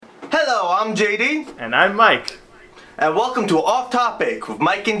Hello, I'm JD. And I'm Mike. And welcome to Off Topic with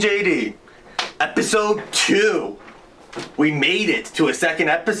Mike and JD. Episode 2. We made it to a second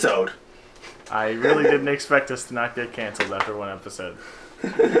episode. I really didn't expect us to not get canceled after one episode.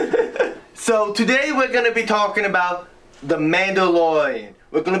 So today we're going to be talking about The Mandalorian.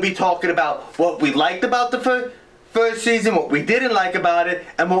 We're going to be talking about what we liked about the first season, what we didn't like about it,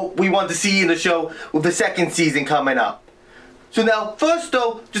 and what we want to see in the show with the second season coming up. So now, first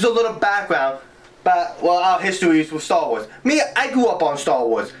though, just a little background about our histories with Star Wars. Me, I grew up on Star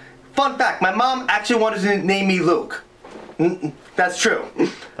Wars. Fun fact, my mom actually wanted to name me Luke. That's true.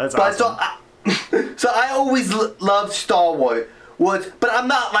 That's but awesome. So I always loved Star Wars, but I'm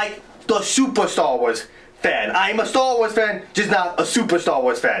not like the super Star Wars fan. I'm a Star Wars fan, just not a super Star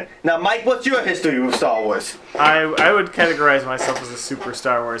Wars fan. Now, Mike, what's your history with Star Wars? I would categorize myself as a super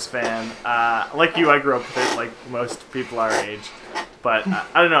Star Wars fan. Like you, I grew up with it, like most people our age. But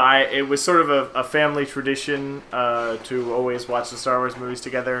I don't know. It was sort of a family tradition to always watch the Star Wars movies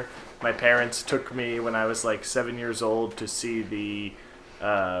together. My parents took me when I was like 7 years old to see the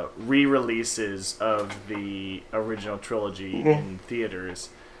re-releases of the original trilogy in theaters.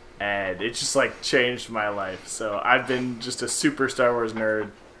 And it just like changed my life. So I've been just a super Star Wars nerd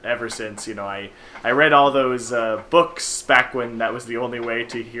ever since. You know, I read all those books back when that was the only way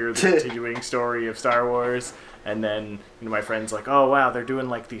to hear the continuing story of Star Wars. And then my friends like, oh wow, they're doing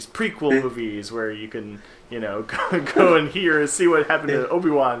like these prequel movies where you can go and see what happened to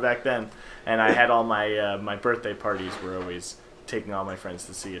Obi-Wan back then. And I had all my my birthday parties were always taking all my friends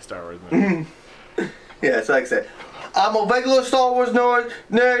to see a Star Wars movie. Yeah, so like I said, I'm a regular Star Wars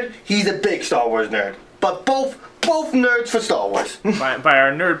nerd. He's a big Star Wars nerd. But both nerds for Star Wars. By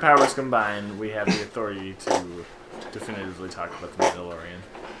our nerd powers combined, we have the authority to definitively talk about The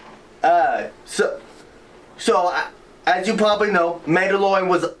Mandalorian. So as you probably know, Mandalorian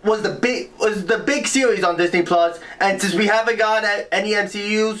was the big series on Disney Plus, and since we haven't gotten any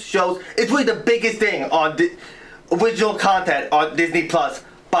MCU shows, it's really the biggest thing on original content on Disney Plus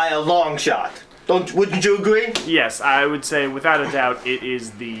by a long shot. Wouldn't you agree? Yes, I would say without a doubt it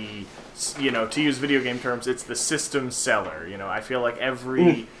is the, to use video game terms, it's the system seller. I feel like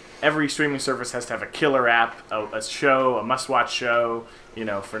every streaming service has to have a killer app, a show, a must-watch show.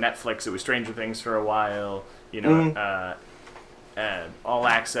 For Netflix it was Stranger Things for a while. All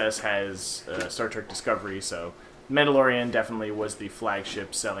Access has Star Trek Discovery, so Mandalorian definitely was the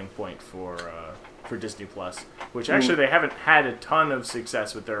flagship selling point for Disney Plus, which actually they haven't had a ton of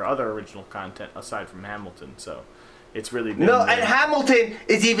success with their other original content aside from Hamilton, so it's really been... No, and Hamilton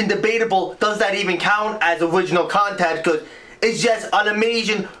is even debatable. Does that even count as original content? Because it's just an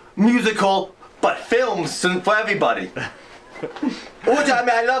amazing musical, but films for everybody. Which, I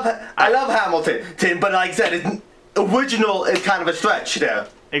mean, I love Hamilton, but like I said, original is kind of a stretch there.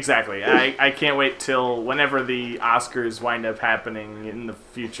 Exactly. I can't wait till whenever the Oscars wind up happening in the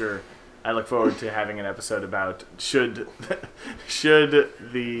future. I look forward to having an episode about should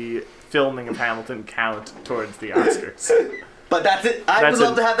the filming of Hamilton count towards the Oscars. But that's it. I would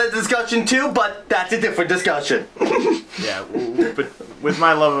love to have that discussion too, but that's a different discussion. Yeah, but with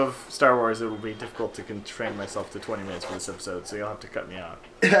my love of Star Wars, it will be difficult to constrain myself to 20 minutes for this episode, so you'll have to cut me out.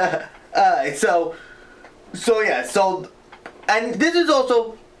 Alright, so and this is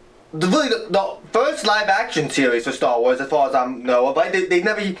also the first live action series for Star Wars, as far as I know. But they've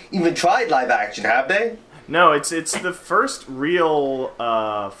never even tried live action, have they? No, it's the first real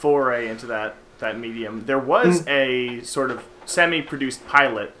foray into that medium. There was a sort of semi-produced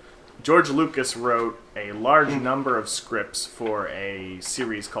pilot. George Lucas wrote a large number of scripts for a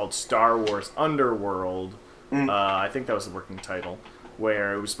series called Star Wars Underworld. I think that was the working title,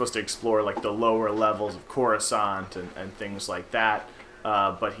 where it was supposed to explore like the lower levels of Coruscant and things like that.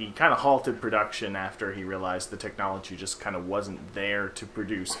 But he kind of halted production after he realized the technology just kind of wasn't there to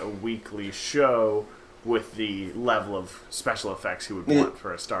produce a weekly show with the level of special effects he would want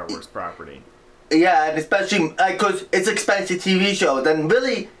for a Star Wars property. Yeah, and especially because it's expensive TV shows, and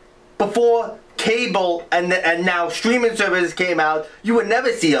really, before cable and now streaming services came out, you would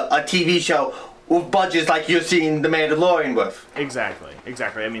never see a TV show with budgets like you're seeing The Mandalorian with. Exactly.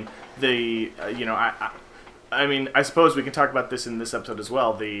 I mean, I suppose we can talk about this in this episode as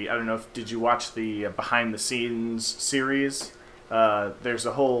well. I don't know did you watch the behind the scenes series? There's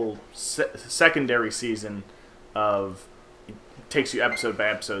a whole secondary season of takes you episode by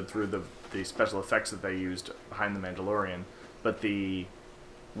episode through the special effects that they used behind The Mandalorian, but the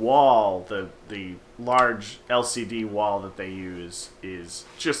wall, the large LCD wall that they use is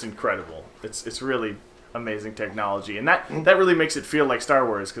just incredible. It's really amazing technology, and that really makes it feel like Star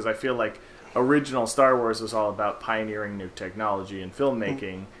Wars, because I feel like original Star Wars was all about pioneering new technology and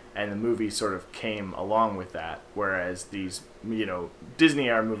filmmaking, and the movie sort of came along with that. Whereas these, Disney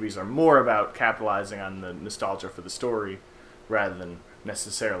era movies are more about capitalizing on the nostalgia for the story, rather than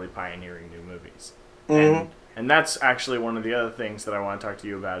necessarily pioneering new movies. And that's actually one of the other things that I want to talk to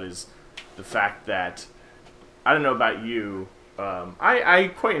you about is the fact that, I don't know about you,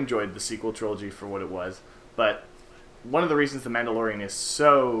 I quite enjoyed the sequel trilogy for what it was, but one of the reasons The Mandalorian is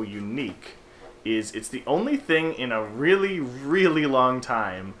so unique is it's the only thing in a really, really long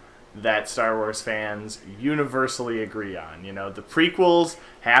time that Star Wars fans universally agree on. The prequels,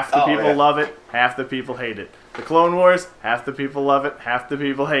 half the people love it, half the people hate it. The Clone Wars, half the people love it, half the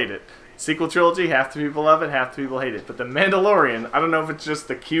people hate it. Sequel trilogy, half the people love it, half the people hate it. But The Mandalorian, I don't know if it's just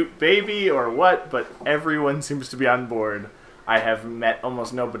the cute baby or what, but everyone seems to be on board. I have met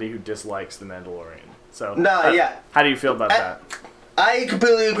almost nobody who dislikes The Mandalorian. So, how do you feel about that? I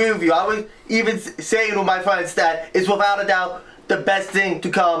completely agree with you. I was even saying to my friends that it's without a doubt the best thing to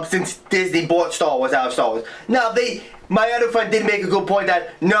come since Disney bought Star Wars out of Star Wars. Now, my other friend did make a good point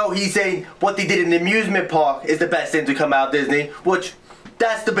that, no, he's saying what they did in the amusement park is the best thing to come out of Disney, which,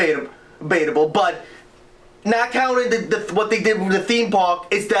 that's debatable, but not counting what they did with the theme park,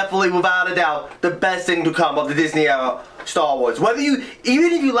 it's definitely, without a doubt, the best thing to come of the Disney era Star Wars. Even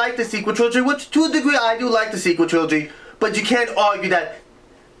if you like the sequel trilogy, which to a degree I do like the sequel trilogy, but you can't argue that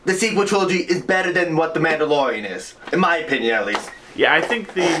the sequel trilogy is better than what The Mandalorian is, in my opinion at least. Yeah, I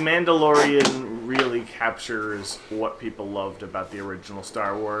think The Mandalorian really captures what people loved about the original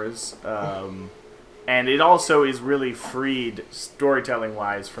Star Wars. And it also is really freed,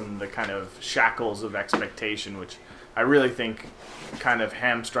 storytelling-wise, from the kind of shackles of expectation, which I really think kind of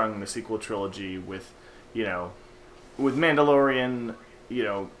hamstrung the sequel trilogy with, with Mandalorian,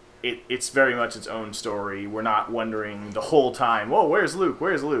 it's very much its own story. We're not wondering the whole time, whoa, where's Luke?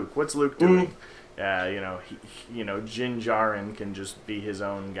 Where's Luke? What's Luke doing? Din Djarin can just be his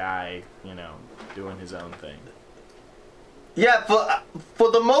own guy, doing his own thing. Yeah,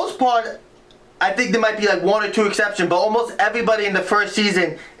 for the most part, I think there might be like one or two exceptions, but almost everybody in the first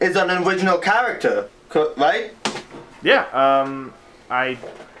season is an original character, right? Yeah, I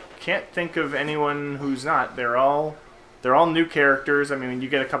can't think of anyone who's not. They're all new characters. I mean, you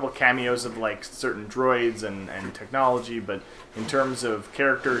get a couple of cameos of like certain droids and technology, but in terms of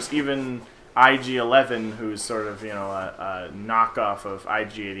characters, even IG-11, who's sort of a knockoff of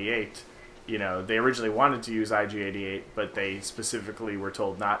IG-88. They originally wanted to use IG-88, but they specifically were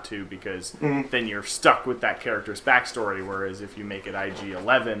told not to because then you're stuck with that character's backstory, whereas if you make it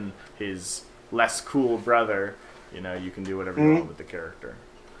IG-11, his less cool brother, you can do whatever you want with the character.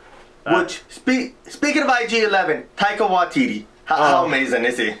 Which, speaking of IG-11, Taika Waititi, how amazing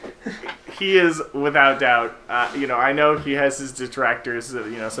is he? He is, without doubt. I know he has his detractors,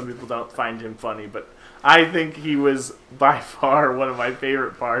 some people don't find him funny, but I think he was by far one of my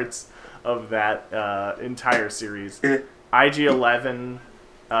favorite parts of that entire series. IG-11.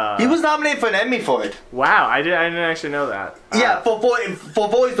 He was nominated for an Emmy for it. Wow, I didn't actually know that. Yeah, for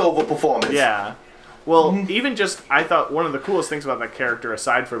voiceover performance. Yeah. Well, even just, I thought one of the coolest things about that character,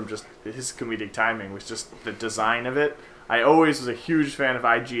 aside from just his comedic timing, was just the design of it. I always was a huge fan of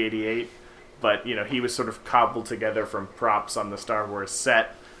IG-88, but, he was sort of cobbled together from props on the Star Wars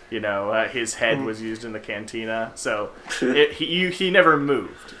set. His head was used in the cantina, so he never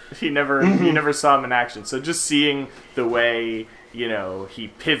moved. You never saw him in action. So just seeing the way he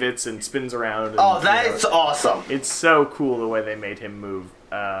pivots and spins around. And, is awesome. It's so cool the way they made him move,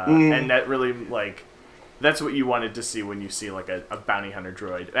 and that really that's what you wanted to see when you see like a bounty hunter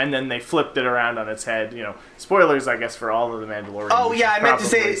droid. And then they flipped it around on its head. Spoilers, I guess, for all of the Mandalorian. Oh yeah, I meant to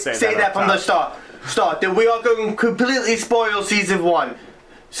say that from the start. That we are going to completely spoil season 1.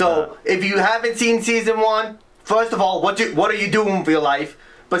 So, if you haven't seen season 1, first of all, what are you doing with your life?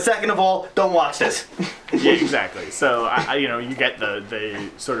 But second of all, don't watch this. Yeah, exactly. So, you get the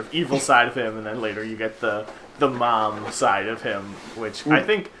sort of evil side of him, and then later you get the mom side of him, which I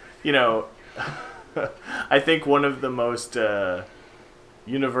think, I think one of the most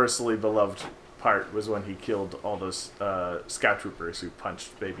universally beloved part was when he killed all those scout troopers who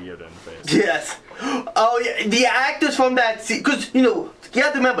punched Baby Yoda in the face. Yes. Oh yeah, the actors from that scene, because you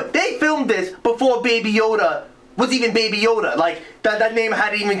have to remember they filmed this before Baby Yoda was even Baby Yoda. Like that name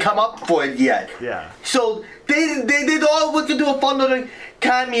hadn't even come up for it yet. Yeah. So they all went to do a fun little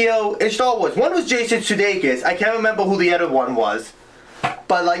cameo in Star Wars. One was Jason Sudeikis. I can't remember who the other one was.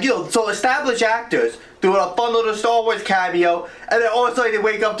 But so established actors doing a fun little Star Wars cameo, and then all of a sudden they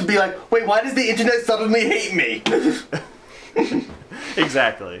wake up to be like, wait, why does the internet suddenly hate me?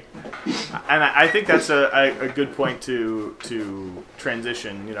 Exactly. And I think that's a good point to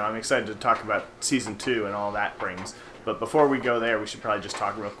transition. I'm excited to talk about season 2 and all that brings. But before we go there, we should probably just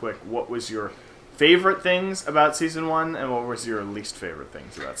talk real quick. What was your favorite things about season 1, and what was your least favorite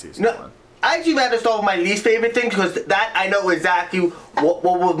things about season 1? I actually rather start with my least favorite things, because that I know exactly what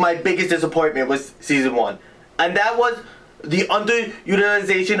was my biggest disappointment was season 1. And that was the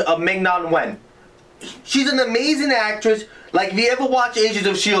underutilization of Ming-Na Wen. She's an amazing actress. Like, if you ever watch Agents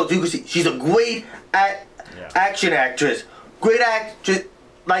of S.H.I.E.L.D., you can see she's a great action actress. Great actress.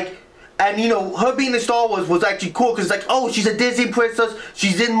 Like, and you know, her being in Star Wars was actually cool, because like, oh, she's a Disney princess,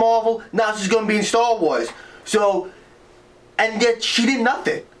 she's in Marvel, now she's gonna be in Star Wars. So, and yet she did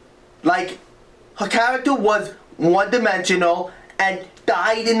nothing. Like, her character was one-dimensional and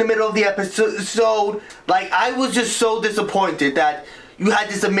died in the middle of the episode. Like, I was just so disappointed that you had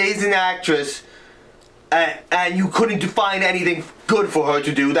this amazing actress and you couldn't find anything good for her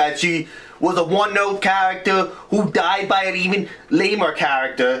to do, that she was a one-note character who died by an even lamer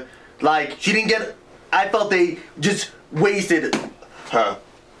character. Like, she didn't get... I felt they just wasted her.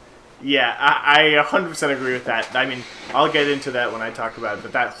 Yeah, I 100% agree with that. I mean, I'll get into that when I talk about it,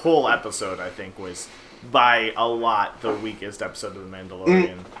 but that whole episode, I think, was by a lot the weakest episode of The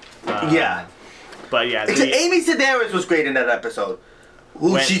Mandalorian. Yeah. But yeah... Amy Sedaris was great in that episode.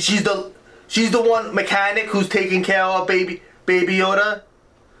 She's the one mechanic who's taking care of Baby Yoda.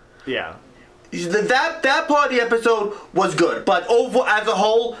 Yeah. That part of the episode was good, but as a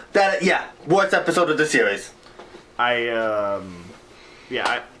whole, worst episode of the series. When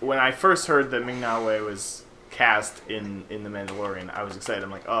I first heard that Ming-Na Wen was cast in The Mandalorian, I was excited.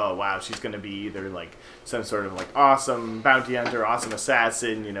 I'm like, oh wow, she's gonna be either like some sort of like awesome bounty hunter, awesome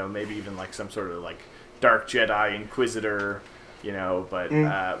assassin, you know, maybe even like some sort of like dark Jedi Inquisitor, you know. But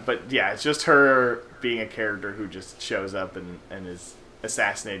yeah, it's just her being a character who just shows up and is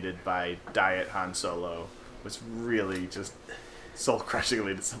assassinated by Diet Han Solo was really just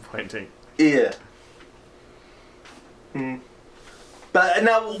soul-crushingly disappointing. Yeah. But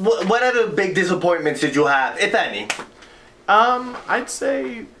now, what other big disappointments did you have, if any? I'd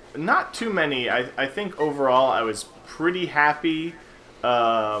say not too many. I think overall I was pretty happy.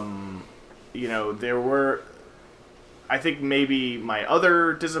 You know, there were... I think maybe my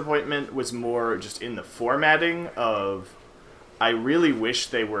other disappointment was more just in the formatting of... I really wish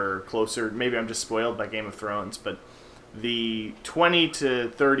they were closer. Maybe I'm just spoiled by Game of Thrones, but the 20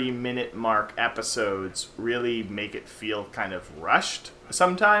 to 30 minute mark episodes really make it feel kind of rushed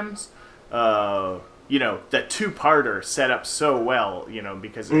sometimes. You know, that two-parter set up so well, you know,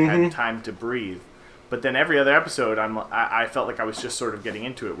 because it had time to breathe. But then every other episode, I felt like I was just sort of getting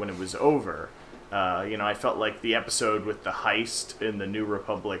into it when it was over. You know, I felt like the episode with the heist in the New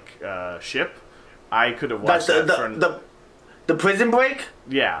Republic ship, I could have watched The Prison Break?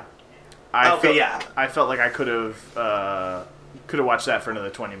 Yeah. I felt like I could have watched that for another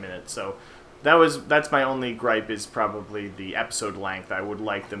 20 minutes. So that's my only gripe, is probably the episode length. I would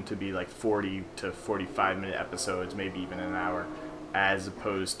like them to be like 40 to 45 minute episodes, maybe even an hour, as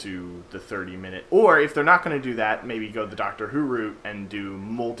opposed to the 30-minute. Or if they're not going to do that, maybe go the Doctor Who route and do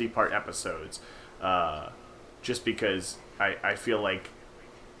multi-part episodes. Just because I feel like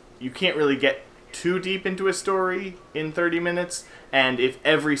you can't really get too deep into a story in 30 minutes, and if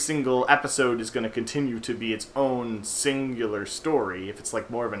every single episode is going to continue to be its own singular story, if it's like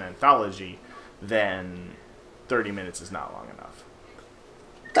more of an anthology, then 30 minutes is not long enough.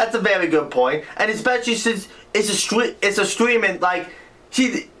 That's a very good point, and especially since it's a streaming, like,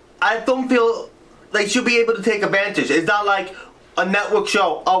 I don't feel like she'll be able to take advantage. It's not like a network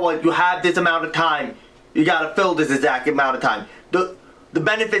show, oh well, you have this amount of time, you gotta fill this exact amount of time. The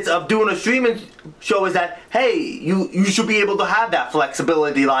benefits of doing a streaming show is that, hey, you should be able to have that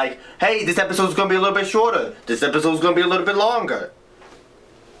flexibility, like, hey, this episode's going to be a little bit shorter, this episode's going to be a little bit longer.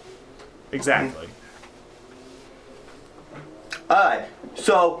 Exactly. Alright,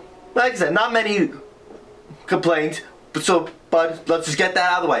 so, like I said, not many complaints, but let's just get that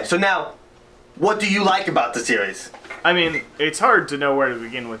out of the way. So now, what do you like about the series? I mean, it's hard to know where to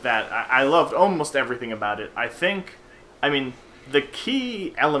begin with that. I loved almost everything about it. The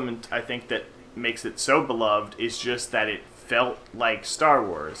key element, I think, that makes it so beloved is just that it felt like Star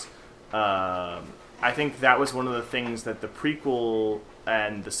Wars. I think that was one of the things that the prequel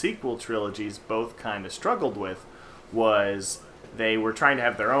and the sequel trilogies both kind of struggled with, was they were trying to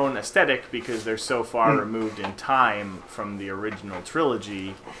have their own aesthetic because they're so far removed in time from the original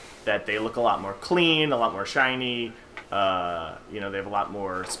trilogy that they look a lot more clean, a lot more shiny. They have a lot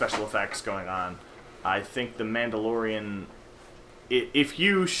more special effects going on. I think The Mandalorian... If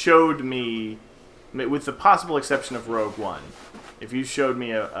you showed me, with the possible exception of Rogue One, if you showed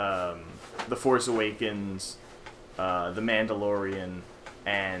me The Force Awakens, The Mandalorian,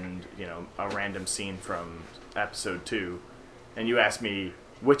 and a random scene from episode 2, and you ask me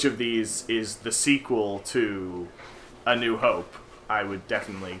which of these is the sequel to A New Hope, I would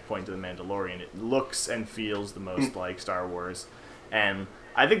definitely point to The Mandalorian. It looks and feels the most like Star Wars. And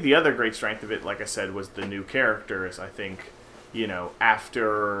I think the other great strength of it, like I said, was the new characters. I think,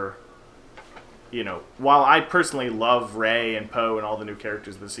 after, while I personally love Rey and Poe and all the new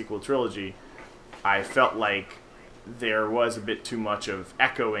characters of the sequel trilogy, I felt like there was a bit too much of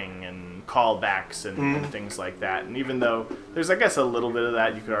echoing and callbacks and things like that. And even though there's, I guess, a little bit of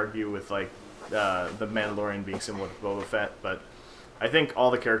that, you could argue with, like, the Mandalorian being similar to Boba Fett, but I think all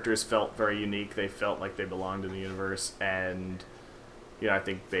the characters felt very unique. They felt like they belonged in the universe, and I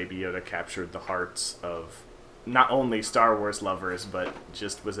think Baby Yoda captured the hearts of not only Star Wars lovers, but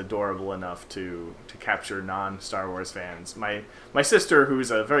just was adorable enough to capture non-Star Wars fans. My sister,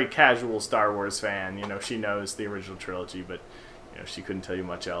 who's a very casual Star Wars fan, she knows the original trilogy, but she couldn't tell you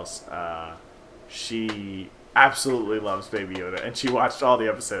much else. She absolutely loves Baby Yoda, and she watched all the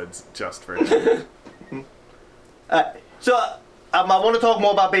episodes just for it. I want to talk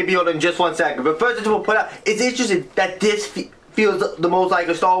more about Baby Yoda in just 1 second, but first I just want to point out, it's interesting that this feels the most like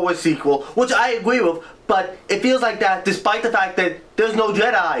a Star Wars sequel, which I agree with, but it feels like that despite the fact that there's no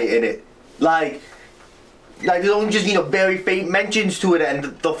Jedi in it. Like there's only just, very faint mentions to it and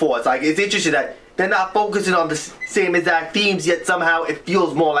the Force. Like, it's interesting that they're not focusing on the same exact themes, yet somehow it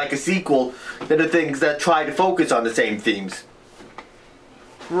feels more like a sequel than the things that try to focus on the same themes.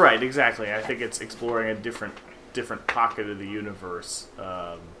 Right, exactly. I think it's exploring a different pocket of the universe,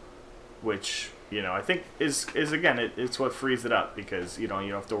 which I think is again it's what frees it up, because you don't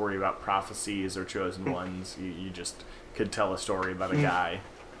have to worry about prophecies or chosen ones. You just could tell a story about a guy.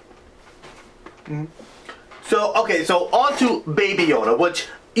 So on to Baby Yoda, which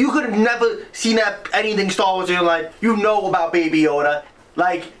you could have never seen anything Star Wars in your life. About Baby Yoda,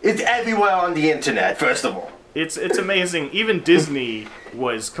 like, it's everywhere on the internet. First of all, it's amazing. Even Disney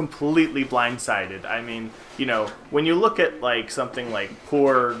was completely blindsided. I mean, when you look at like something like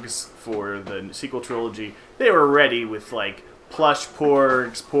Porgs for the sequel trilogy, they were ready with like plush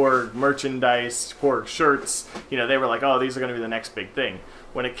Porgs, Porg merchandise, Porg shirts. They were like, oh, these are going to be the next big thing.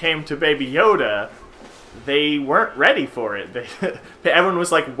 When it came to Baby Yoda, they weren't ready for it. Everyone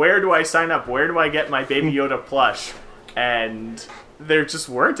was like, where do I sign up? Where do I get my Baby Yoda plush? And there just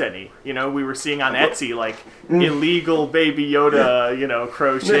weren't any. We were seeing on Etsy like illegal Baby Yoda,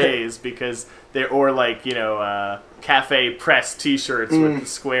 crochets because or like cafe press T-shirts with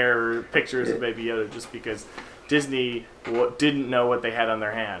square pictures of Baby Yoda, just because Disney didn't know what they had on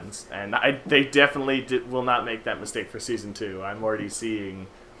their hands, and they definitely will not make that mistake for season 2. I'm already seeing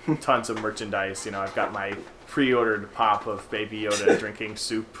tons of merchandise. I've got my pre-ordered pop of Baby Yoda drinking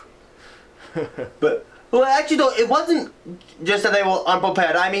soup. But. Well, actually, though, it wasn't just that they were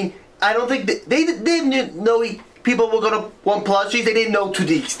unprepared. I mean, I don't think they didn't know people were going to want plushies. They didn't know to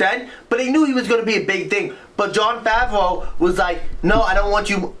the extent, but they knew he was going to be a big thing. But Jon Favreau was like, no, I don't want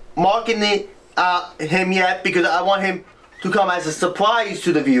you marketing him yet, because I want him to come as a surprise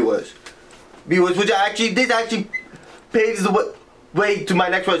to the viewers, which this actually paves the way to my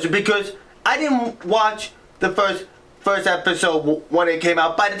next question, because I didn't watch the first episode when it came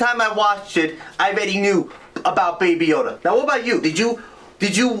out. By the time I watched it, I already knew about Baby Yoda. Now, what about you? Did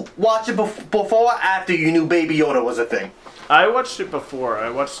you watch it before or after you knew Baby Yoda was a thing? I watched it before. I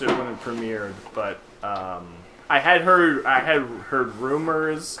watched it when it premiered, but I had heard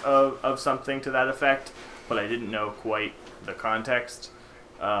rumors of something to that effect, but I didn't know quite the context.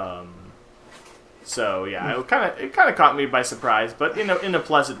 So yeah, it kind of caught me by surprise, but in a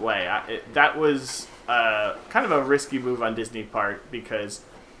pleasant way. That was kind of a risky move on Disney part, because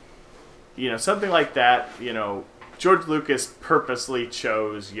something like that, George Lucas purposely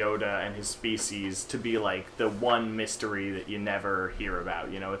chose Yoda and his species to be like the one mystery that you never hear about.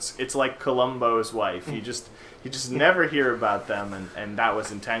 It's like Columbo's wife. You just never hear about them, and that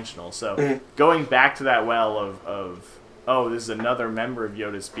was intentional. So going back to that well of oh, this is another member of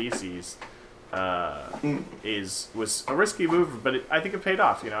Yoda's species, was a risky move, but I think it paid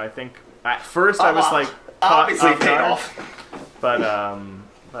off. I think at first I was like, obviously paid off, but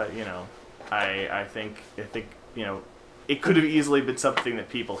I think it could have easily been something that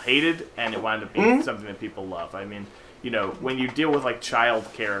people hated, and it wound up being something that people love. I mean, when you deal with like child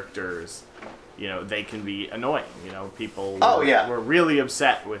characters, they can be annoying. People were really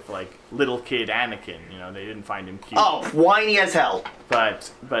upset with like little kid Anakin. They didn't find him cute. Oh, whiny as hell. But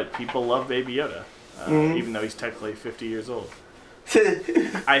people love Baby Yoda, even though he's technically 50 years old.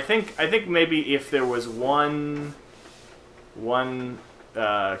 I think maybe if there was one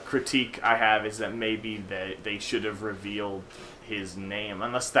critique I have, is that maybe they should have revealed his name,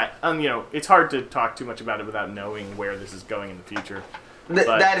 unless that, it's hard to talk too much about it without knowing where this is going in the future.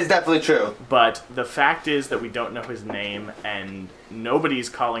 That is definitely true. But the fact is that we don't know his name, and nobody's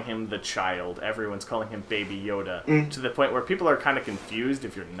calling him the child. Everyone's calling him Baby Yoda, to the point where people are kind of confused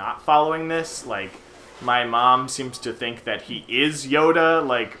if you're not following this. Like, my mom seems to think that he is Yoda,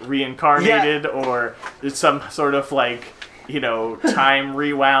 like, reincarnated, or it's some sort of, like, time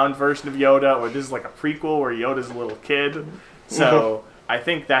rewound version of Yoda, or this is like a prequel where Yoda's a little kid. So I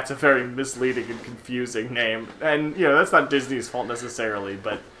think that's a very misleading and confusing name. And, that's not Disney's fault necessarily,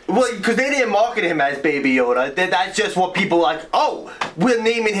 but... Well, because they didn't market him as Baby Yoda. That's just what people like, oh, we're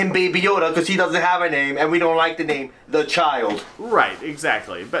naming him Baby Yoda because he doesn't have a name, and we don't like the name The Child. Right,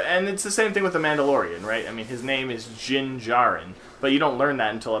 exactly. And it's the same thing with The Mandalorian, right? I mean, his name is Din Djarin, but you don't learn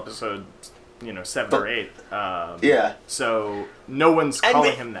that until episode... 7 or 8. Yeah. So no one's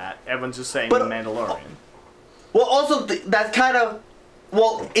calling him that. Everyone's just saying The Mandalorian. Well, also, that's kind of...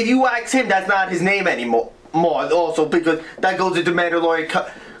 Well, if you ask him, that's not his name anymore. Also, because that goes into Mandalorian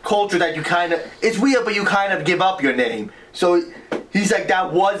culture that you kind of... It's weird, but you kind of give up your name. So he's like,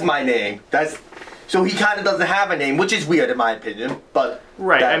 that was my name. So he kind of doesn't have a name, which is weird in my opinion, but...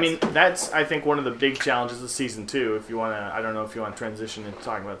 Right, I mean, that's, I think, one of the big challenges of Season 2, if you want to, I don't know if you want to transition into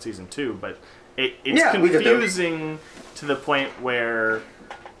talking about Season 2, but it's confusing to the point where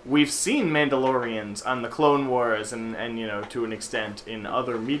we've seen Mandalorians on the Clone Wars and to an extent in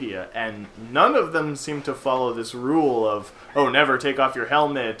other media, and none of them seem to follow this rule of, oh, never take off your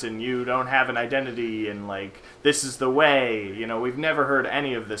helmet, and you don't have an identity, and, like, this is the way. We've never heard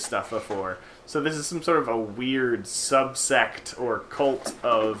any of this stuff before. So this is some sort of a weird subsect or cult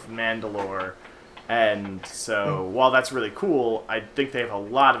of Mandalore. And so while that's really cool, I think they have a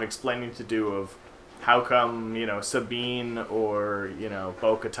lot of explaining to do of how come, Sabine or,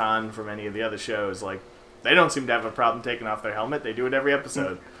 Bo-Katan from any of the other shows, like, they don't seem to have a problem taking off their helmet. They do it every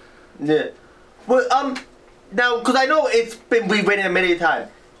episode. Yeah. Well, now, because I know it's been rewritten many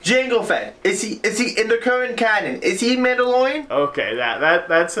times. Jango Fett, is he in the current canon? Is he Mandalorian? Okay,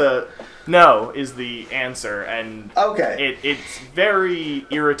 that's a... No is the answer, and it's very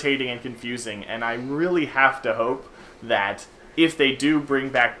irritating and confusing, and I really have to hope that if they do bring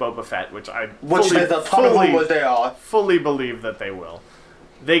back Boba Fett, which there's a ton of rumors they are, fully believe that they will,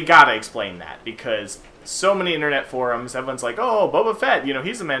 they gotta explain that, because so many internet forums, everyone's like, oh, Boba Fett,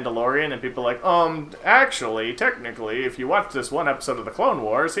 he's a Mandalorian, and people are like, actually, technically, if you watch this one episode of the Clone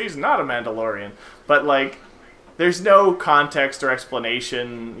Wars, he's not a Mandalorian, but, like, there's no context or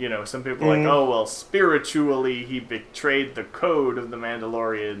explanation. Some people are like, oh, well, spiritually he betrayed the code of the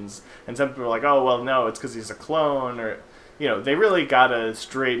Mandalorians. And some people are like, oh, well, no, it's because he's a clone. Or, they really gotta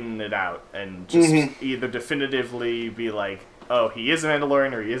straighten it out and just either definitively be like, oh, he is a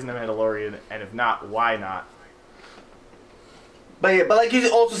Mandalorian or he isn't a Mandalorian. And if not, why not? But like you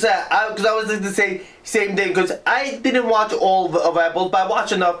also said, because I was thinking the same thing, because I didn't watch all of Rebels, but I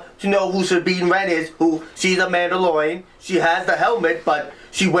watched enough to know who Sabine Wren is, she's a Mandalorian. She has the helmet, but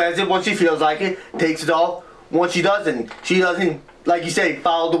she wears it when she feels like it, takes it off when she doesn't. She doesn't, like you say,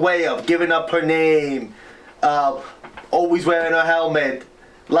 follow the way of giving up her name, always wearing her helmet.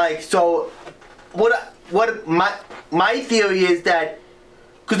 Like, so, what my theory is that,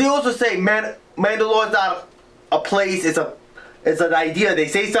 because they also say Mandalore's not a place, it's an idea. They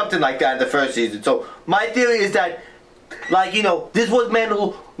say something like that in the first season. So my theory is that, like, this was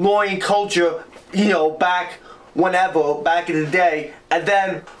Mandalorian culture, back in the day, and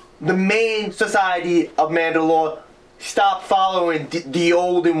then the main society of Mandalore stopped following the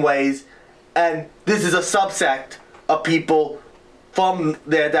olden ways, and this is a subsect of people from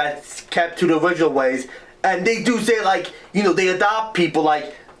there that's kept to the original ways. And they do say, like, they adopt people,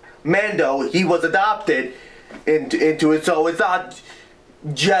 like Mando, he was adopted into it, so it's not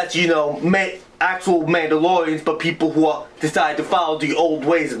just actual Mandalorians, but people who decide to follow the old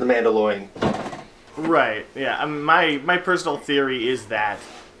ways of the Mandalorian. Right. Yeah. My personal theory is that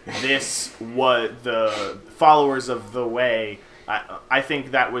this was the followers of the Way. I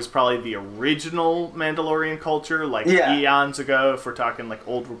think that was probably the original Mandalorian culture, like eons ago. If we're talking like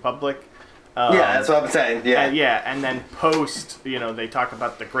Old Republic. That's what I'm saying. Yeah. And then post, they talk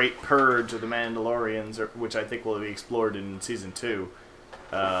about the Great Purge of the Mandalorians, which I think will be explored in Season 2.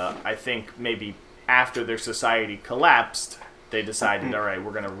 I think maybe after their society collapsed, they decided, all right,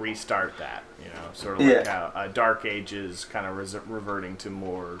 we're going to restart that. Sort of like how Dark Ages kind of reverting to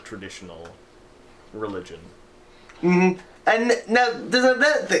more traditional religion. And now, there's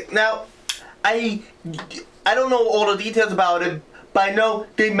another thing. Now, I don't know all the details about it, but I know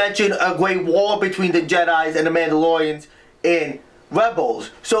they mentioned a great war between the Jedis and the Mandalorians in Rebels.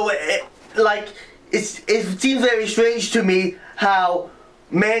 So, it seems very strange to me how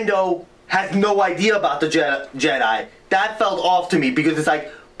Mando has no idea about the Jedi. That felt off to me because it's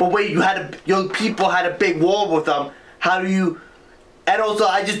like, but wait, your people had a big war with them. How do you? And also,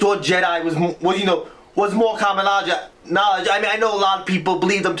 I just thought Jedi was more common knowledge. I mean, I know a lot of people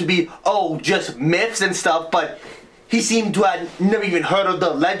believe them to be just myths and stuff, but he seemed to have never even heard of the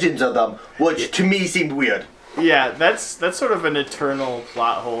legends of them, which to me seemed weird. Yeah, that's sort of an eternal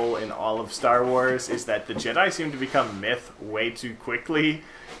plot hole in all of Star Wars, is that the Jedi seem to become myth way too quickly.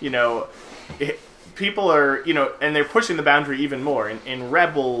 People are, and they're pushing the boundary even more. In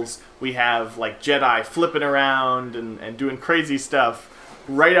Rebels, we have, like, Jedi flipping around and doing crazy stuff.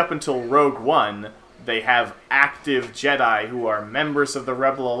 Right up until Rogue One, they have active Jedi who are members of the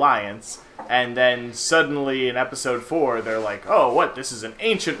Rebel Alliance. And then suddenly in Episode 4, they're like, oh, what? This is an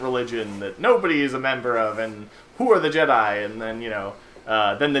ancient religion that nobody is a member of, and who are the Jedi? And then,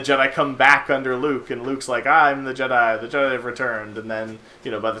 then the Jedi come back under Luke, and Luke's like, I'm the Jedi have returned. And then,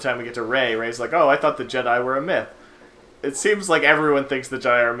 by the time we get to Rey's like, oh, I thought the Jedi were a myth. It seems like everyone thinks the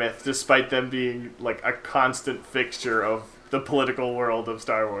Jedi are a myth, despite them being, like, a constant fixture of the political world of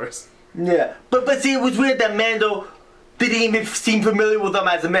Star Wars. Yeah, but see, it was weird that Mando didn't even seem familiar with them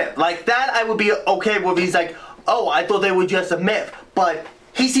as a myth. Like, that I would be okay with. He's like, oh, I thought they were just a myth. But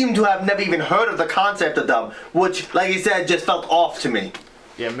he seemed to have never even heard of the concept of them, which, like I said, just felt off to me.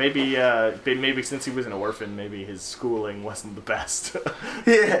 Yeah, maybe since he was an orphan, maybe his schooling wasn't the best.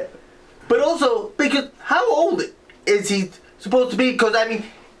 Yeah. But also, because how old is he supposed to be? Because, I mean,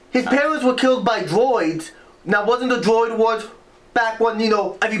 his parents were killed by droids. Now, wasn't the droid wars back when,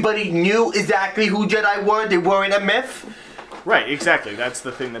 everybody knew exactly who Jedi were? They weren't a myth? Right, exactly. That's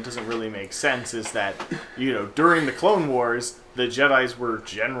the thing that doesn't really make sense, is that, during the Clone Wars, the Jedis were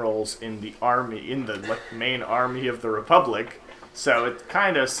generals in the army, in the main army of the Republic, so it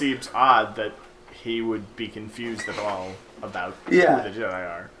kind of seems odd that he would be confused at all about who the Jedi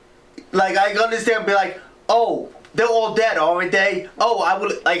are. Like, I understand, be like, oh, they're all dead, aren't they? Oh, how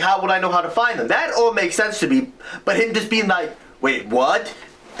would I know how to find them? That all makes sense to me, but him just being like, wait, what?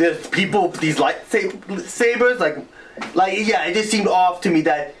 There's people with these lightsabers? Yeah, it just seemed off to me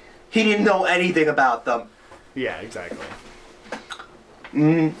that he didn't know anything about them. Yeah, exactly.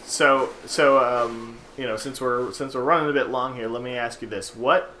 Mm-hmm. So, since we're running a bit long here, let me ask you this: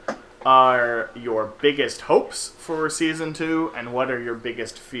 what are your biggest hopes for season 2, and what are your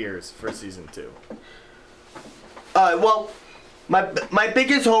biggest fears for season 2? Well, my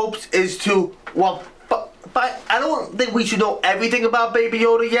biggest hopes is to but I don't think we should know everything about Baby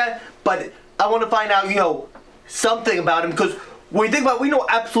Yoda yet, but I want to find out, something about him, because when you think about it, we know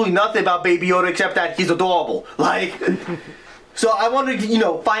absolutely nothing about Baby Yoda except that he's adorable. So I want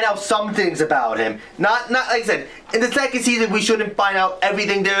to, find out some things about him. Not like I said, in the second season we shouldn't find out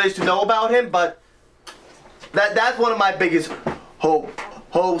everything there is to know about him, but that's one of my biggest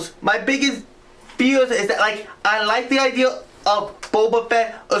hopes. My biggest fears is that, I like the idea of Boba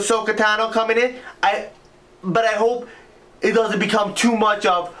Fett, Ahsoka Tano coming in, but I hope it doesn't become too much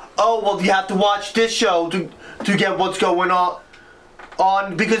of, oh, well, you have to watch this show to get what's going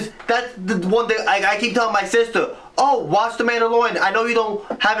on, because that's the one thing I keep telling my sister, oh, watch The Mandalorian. I know you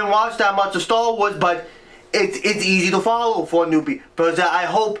haven't watched that much of Star Wars, but it's easy to follow for a newbie, because I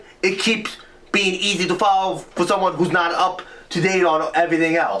hope it keeps being easy to follow for someone who's not up to date on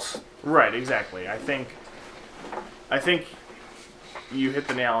everything else. Right, exactly. I think you hit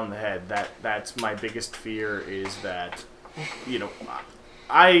the nail on the head. That's my biggest fear, is that,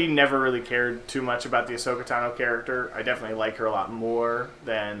 I never really cared too much about the Ahsoka Tano character. I definitely like her a lot more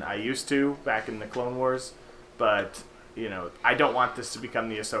than I used to back in the Clone Wars, but, I don't want this to become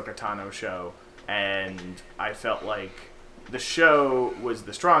the Ahsoka Tano show, and I felt like the show was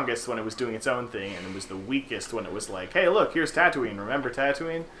the strongest when it was doing its own thing, and it was the weakest when it was like, hey, look, here's Tatooine, remember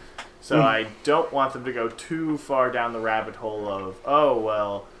Tatooine? So I don't want them to go too far down the rabbit hole of, oh,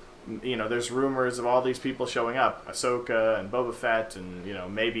 well, there's rumors of all these people showing up, Ahsoka and Boba Fett, and,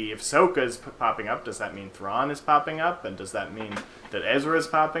 maybe if Ahsoka is popping up, does that mean Thrawn is popping up? And does that mean that Ezra is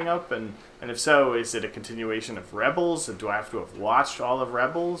popping up? And if so, is it a continuation of Rebels? And do I have to have watched all of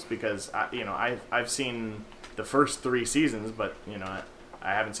Rebels? Because, I've seen the first 3 seasons, but,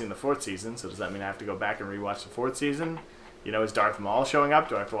 I haven't seen the 4th season, so does that mean I have to go back and rewatch the 4th season? Is Darth Maul showing up?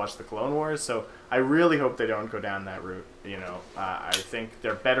 Do I have to watch the Clone Wars? So I really hope they don't go down that route. I think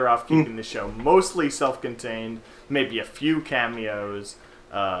they're better off keeping the show mostly self-contained, maybe a few cameos,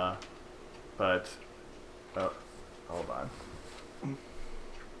 but hold on.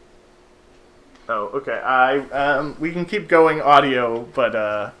 Oh, okay. We can keep going audio,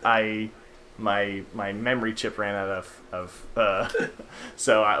 but my memory chip ran out of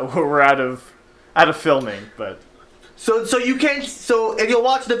so we're out of filming, but. So you can't. So if you're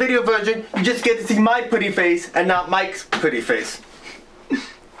watching the video version, you just get to see my pretty face and not Mike's pretty face.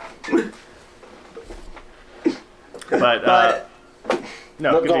 But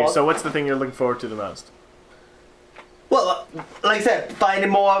no, go continue. on. So what's the thing you're looking forward to the most? Well, like I said,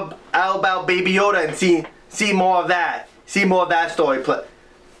 finding more out about Baby Yoda and see more of that. See more of that story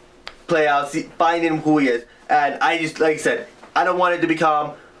play out. Finding who he is. And I just, like I said, I don't want it to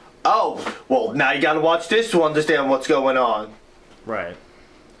become, oh, well, now you gotta watch this to understand what's going on. Right.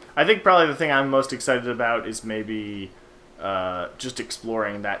 I think probably the thing I'm most excited about is maybe just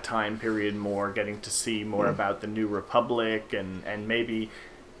exploring that time period more, getting to see more about the New Republic, and maybe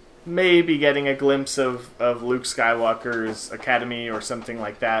getting a glimpse of Luke Skywalker's academy or something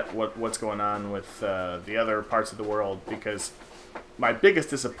like that. What's going on with the other parts of the world? Because my biggest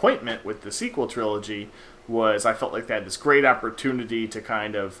disappointment with the sequel trilogy was I felt like they had this great opportunity to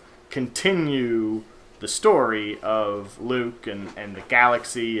kind of continue the story of Luke and the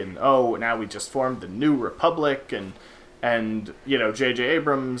galaxy, and oh, now we just formed the New Republic, and you know, J.J.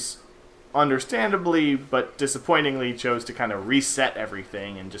 Abrams, understandably but disappointingly, chose to kind of reset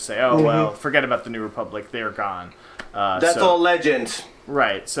everything and just say, oh, well, forget about the New Republic, they're gone. That's all legends.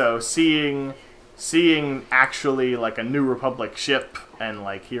 Right, so seeing actually like a New Republic ship and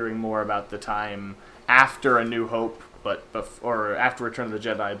like hearing more about the time after A New Hope, or after Return of the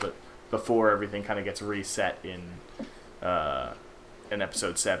Jedi, but before everything kind of gets reset in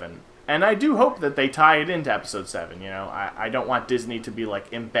Episode 7. And I do hope that they tie it into Episode 7, you know. I don't want Disney to be,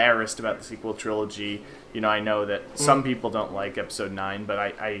 like, embarrassed about the sequel trilogy. You know, I know that some people don't like Episode 9, but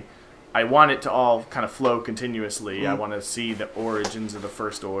I want it to all kind of flow continuously. I want to see the origins of the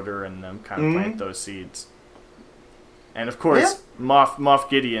First Order and them kind of plant those seeds. And, of course, Moff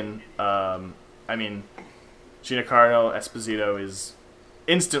Gideon, I mean, Giancarlo Esposito is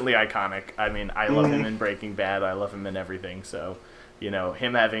instantly iconic. I mean, I love him in Breaking Bad. I love him in everything, so... You know,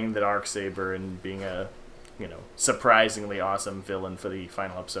 him having the Darksaber and being a, you know, surprisingly awesome villain for the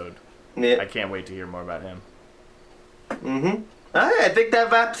final episode. Yeah. I can't wait to hear more about him. Alright, I think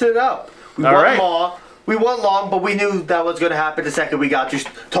that wraps it up. We weren't long, but we knew that was going to happen the second we got you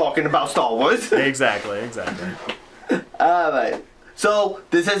talking about Star Wars. Exactly. Alright. So,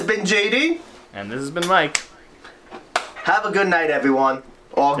 this has been JD. And this has been Mike. Have a good night, everyone.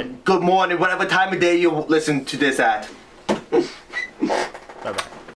 Or good morning, whatever time of day you listen to this at.